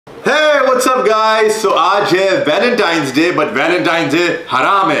up guys? So आज है Valentine's day, but Valentine's day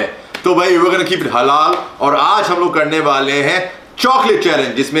हराम है, तो भाई we're gonna keep it हलाल। और आज हम लोग करने वाले हैं चॉकलेट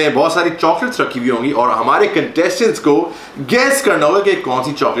चैलेंज, जिसमें बहुत सारी चॉकलेट्स रखी हुई होंगी और हमारे कंटेस्टेंट्स को गेस करना होगा कि कौन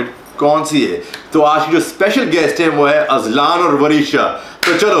सी चॉकलेट कौन सी है। तो आज की जो स्पेशल गेस्ट है वो है अजलान और वरीशा।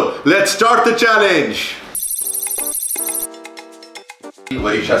 तो चलो let's start the challenge.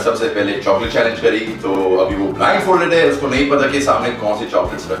 Varisha सबसे पहले चॉकलेट चैलेंज करेगी, तो अभी वो ब्लाइंड फोल्डेड है, उसको नहीं पता कि सामने कौन सी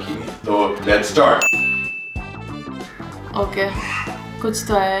चॉकलेट्स रखी हुई। तो लेट्स स्टार्ट। ओके, कुछ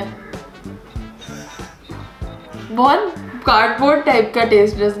तो है, बहुत कार्डबोर्ड टाइप का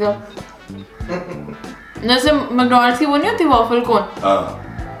टेस्ट है इसका। जैसे मैकडॉनल्ड्स की वो नहीं होती वॉफल कोन,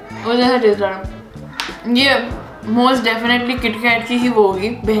 वो जैसा टेस्ट आ रहा। ये मोस्ट डेफिनेटली किटकैट की ही वो होगी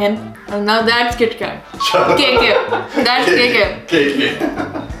बहन। Now that's Kit Kat. KK. That's KK. KK.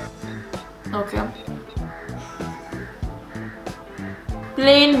 Okay.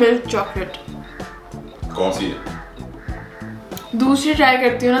 Plain milk chocolate. कौन सी है? दूसरी ट्राई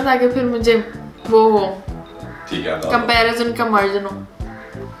करती हूँ ना, ताकि फिर मुझे वो हो, ठीक है, कंपैरिजन का मार्जिन हो।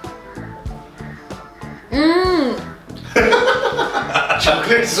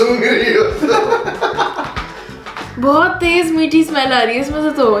 चॉकलेट सूंघ रही हो। बहुत तेज मीठी स्मेल आ रही है इसमें से,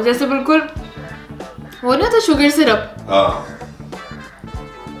 तो जैसे बिल्कुल वो ना, तो शुगर सिरप।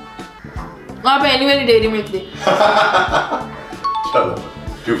 आप पहली वाली डेयरी मिल्क दी। चलो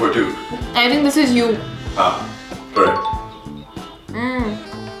 2 for 2। I think this is you. हाँ, correct।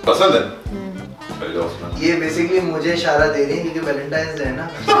 पसंद है? मेरे दोस्त ना। ये बेसिकली मुझे इशारा दे रही है क्योंकि वैलेंटाइंस डे है ना।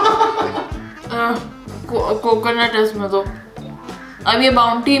 कोकोनट है इसमें तो। अब ये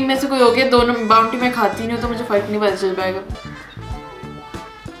बाउंटी में से कोई हो गया, दोनों बाउंटी में खाती नहीं हो तो मुझे फर्क नहीं पता चल पाएगा।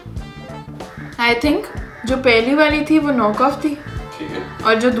 आई थिंक जो पहली वाली थी वो नॉक ऑफ थी, ठीक है,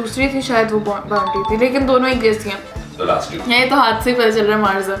 और जो दूसरी थी शायद वो बाउंटी थी, लेकिन दोनों एक जैसी हैं। तो लास्ट ये तो हाथ से ही पता चल रहा है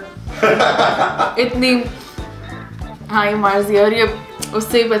मार्जा। इतनी, हाँ ये मार्जी, और ये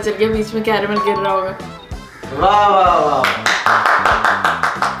उससे ही पता चल गया बीच में कैरेमल गिर रहा होगा। वाह वाह वाह।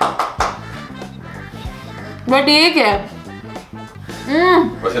 बट ये क्या है?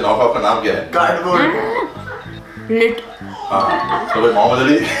 वैसे नॉक ऑफ का नाम क्या है? Cardboard lit. हाँ, तो भाई मोहम्मद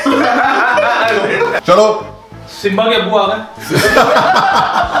अली। चलो सिम्बा के अब्बू आ गए।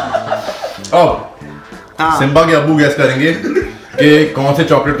 हाँ। सिम्बा के अब्बू गैस करेंगे कि कौन से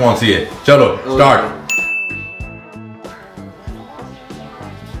चॉकलेट कौन सी है। चलो स्टार्ट।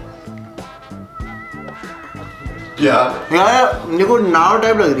 क्या यार मेरे को नाव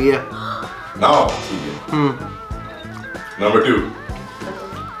टाइप लग रही है। नाउ ठीक है। नंबर 2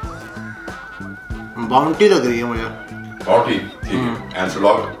 बाउंटी लग रही है मुझे। बाउंटी, ठीक है। Answer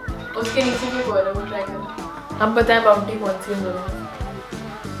lock. उसके नीचे भी कोई है, वो ट्राई करना। अब बताएं बाउंटी कौन सी है दोनों?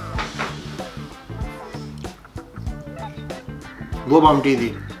 वो बाउंटी थी।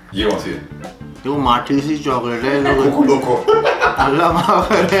 ये कौन सी है? ये वो माठी सी चॉकलेट है। लोको। अल्लाह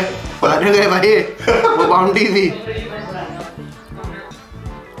माफ करे, मारे गए भाई। वो बाउंटी थी।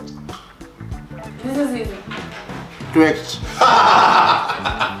 This is easy. ट्विक्स।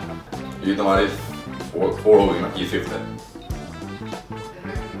 ये तुम्हारे 4 हो गई ना, ये 5th है।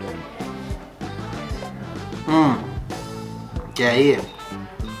 क्या ही है?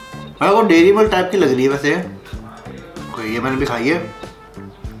 मेरे को डेयरी मिल्क टाइप की लग रही है वैसे। कोई ये मैंने भी खाई है,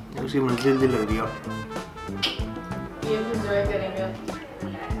 उसी मिल्क लग रही है। ये भी enjoy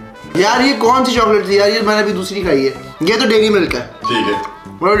करेंगे। यार ये कौन सी चॉकलेट थी यार? ये मैंने अभी दूसरी खाई है। ये तो डेयरी मिल्क है। ठीक है,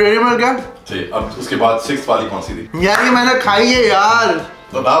 वो डेयरी मिल्क है। ठीक। अब उसके बाद 6th वाली कौन सी थी? यार ये मैंने खाई है यार।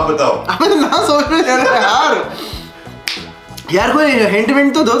 तो नाम बताओ। अबे ना सोच रहे यार। यार कोई हिंट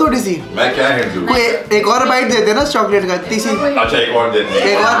विंट तो दो थोड़ी सी। मैं क्या हिंट दूं? कोई एक और बाइट देते ना चॉकलेट का, इतनी सी। अच्छा एक और देते हैं।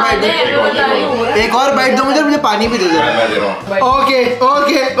 एक और बाइट दे। एक और बाइट दो मुझे पानी भी दे दो। मैं दे रहा हूं। Okay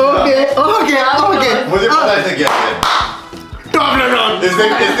okay okay okay okay. मुझे पता है इसे क्या है। टॉबलेरोन।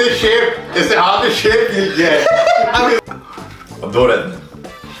 इससे शेप, इससे हाथ में शेप मिल गया है। अब 2 रहते हैं।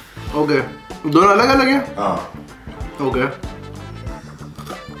 ओके, दोनों अलग अलग है। हाँ ओके,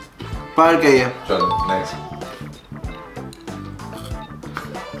 पार क्या है? चलो नेक्स्ट।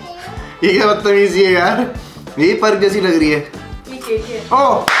 ये क्या बदतमीजी है यार? यही पर्क जैसी लग रही है।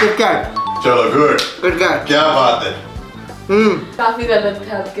 ओह किट कैट। चलो गुड, किट कैट। क्या बात है। काफी गलत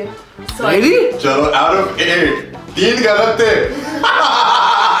थे आपके। Really? चलो आउट ऑफ 8 3 गलत थे।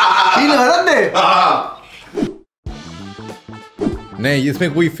 3 गलत थे? हाँ। नहीं,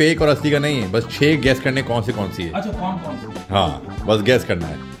 इसमें कोई फेक और असली का नहीं है, बस 6 गैस करने कौन सी है। अच्छा कौन सी? हाँ, बस गैस करना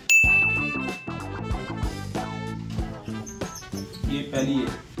है। ये पहली है।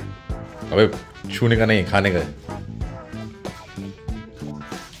 अबे छूने का नहीं, खाने का है।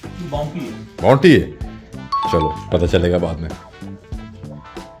 बाउंटी है। बाउंटी है, चलो पता चलेगा बाद में।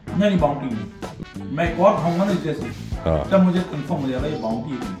 नहीं बाउंटी नहीं, मैं एक और खाऊंगा ना जैसे तब मुझे कंफर्म हो जाएगा ये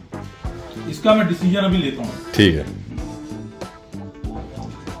बाउंटी है। इसका मैं डिसीजन अभी लेता हूँ। ठीक है।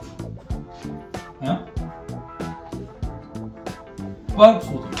 पर्क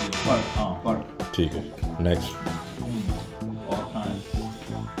हो सकती है, पर्क, हाँ पर्क। ठीक है, नेक्स्ट। और हाँ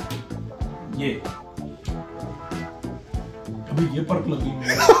ये अभी ये पर्क लगी हुई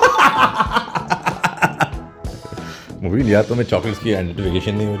है। मुबीन यार तुम्हें चॉकलेट्स की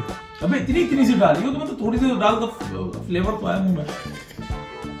आइडेंटिफिकेशन नहीं हो रही। अबे इतनी सी डाली हो तो मतलब थोड़ी सी डाल दो, फ्लेवर तो आया मुंह में।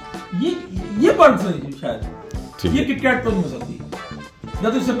 ये पर्क सही शायद। ये किटकैट तो नहीं हो सकती, या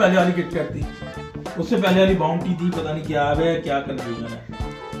तो इससे पहले वाली किटकैट थी, उससे पहले वाली बाउंटी थी, पता नहीं क्या है, क्या कंफ्यूजन है।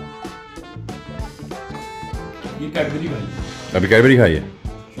 ये कैडबरी भाई, अभी कैडबरी खाई है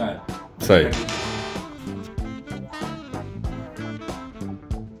शायद। सही।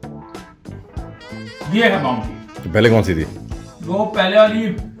 ये है बाउंटी। तो पहले कौन सी थी? वो पहले वाली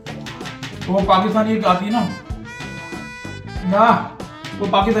वो पाकिस्तानी एक आती है ना, वो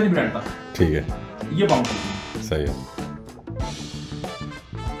पाकिस्तानी ब्रांड था। ठीक है, ये बाउंटी सही है।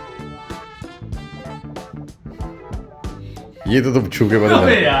 ये तो तुम छू के बता।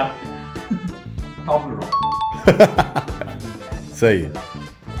 अबे यार सही है,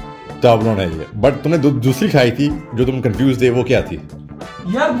 टॉबलोन है ये। बट तुमने दूसरी खाई थी जो तुम कंफ्यूज थे, वो क्या थी?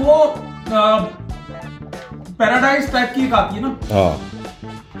 यार वो पैराडाइज टाइप की एक आती है ना, हाँ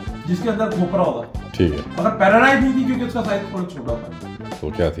जिसके अंदर खोपरा होता है। ठीक है, अगर पैराडाइज नहीं थी क्योंकि उसका साइज थोड़ा छोटा था,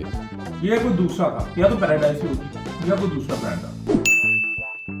 तो क्या थी? ये कोई दूसरा था, या तो पैराडाइज ही होती या कोई दूसरा ब्रांड था।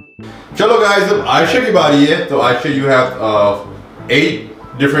 चलो गाइस, अब आयशा की बारी है। तो Ayesha, you have 8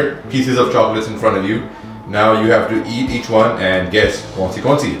 different pieces of chocolates in front of you. Now you have to eat each one and guess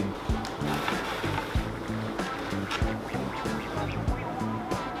कौन सी है।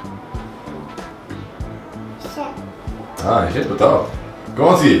 हाँ आयशा बताओ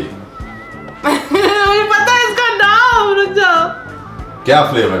कौन सी है? मुझे पता है इसका नाम, रुक जाओ। क्या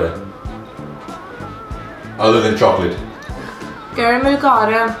फ्लेवर है other than chocolate? कैरेमल का आ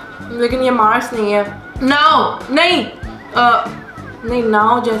रहा है, लेकिन ये मार्स नहीं है। नाउ नहीं, नहीं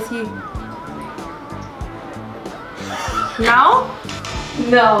नाउ जैसी। Now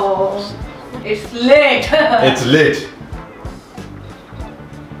no, it's late. It's lit.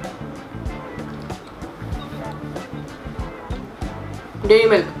 Dairy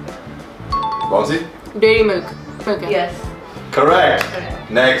milk. कौन सी? Dairy milk. Yes, Correct.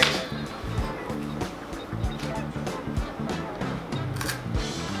 Next.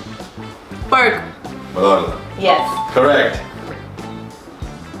 Perk. बताओ। Yes, Correct.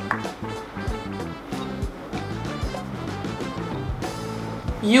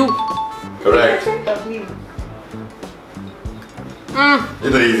 यू। Correct. ये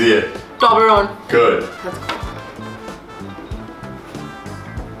तो easy है। टॉबलरोन। Good.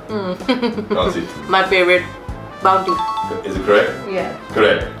 कौन सी? My favourite, bounty. Is it correct? Yes,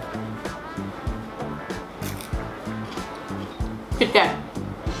 Correct. KitKat.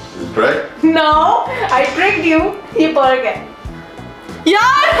 Is it correct? No, I tricked you. ये Perk है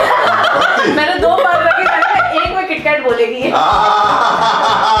यार। मैंने 2 बार रखी, एक में किटकैट बोलेगी।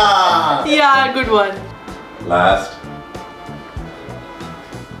 यार, good one. Last.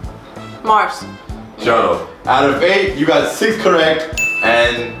 Mars. Chalo. Out of 8, you got 6 correct,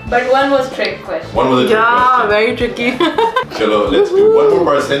 and But one was trick question. one was a trick Yeah, question. very tricky. Chalo, let's do one more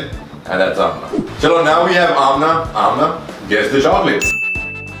person, and that's Amna. Chalo, now we have Amna. Amna, guess the chocolates.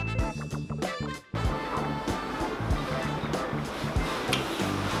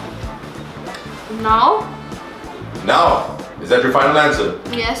 Now? Now, is that your final answer?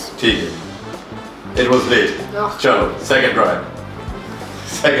 Yes. ठीक है. It was late. Ugh. Chalo, second try.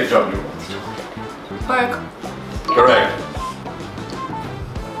 Second chocolate. Perk. Correct.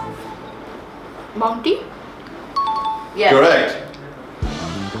 Bounty? Yes. Correct.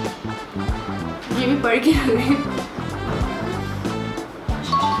 ये भी Perk ही लग रही है।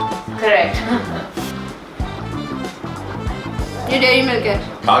 Correct. ये dairy milk है।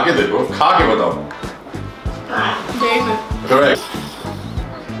 खा के देखो, खा के बताओ। Dairy milk. Correct.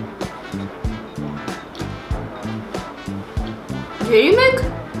 Dairy milk?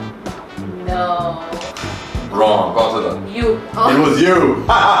 No. Wrong. कौन सा था? You. It was you.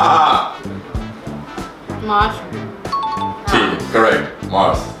 Mars. ठीक है, correct.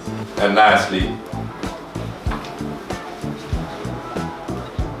 Mars. And lastly,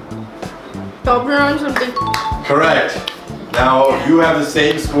 Toblerone something. correct. Now you have the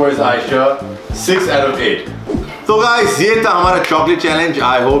same score as Aisha, 6 out of 8. तो गाइस, ये था हमारा chocolate challenge.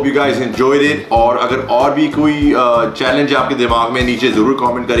 I hope you guys enjoyed it. और अगर और भी कोई चैलेंज आपके दिमाग में, नीचे जरूर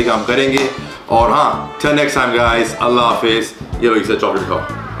कमेंट करिएगा, हम करेंगे। और हाँ, till next time guys, अल्लाह हाफिज। ये लो, इसे चॉकलेट खाओ।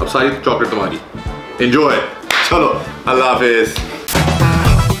 अब सारी चॉकलेट तुम्हारी। एंजॉय। चलो अल्लाह हाफिज।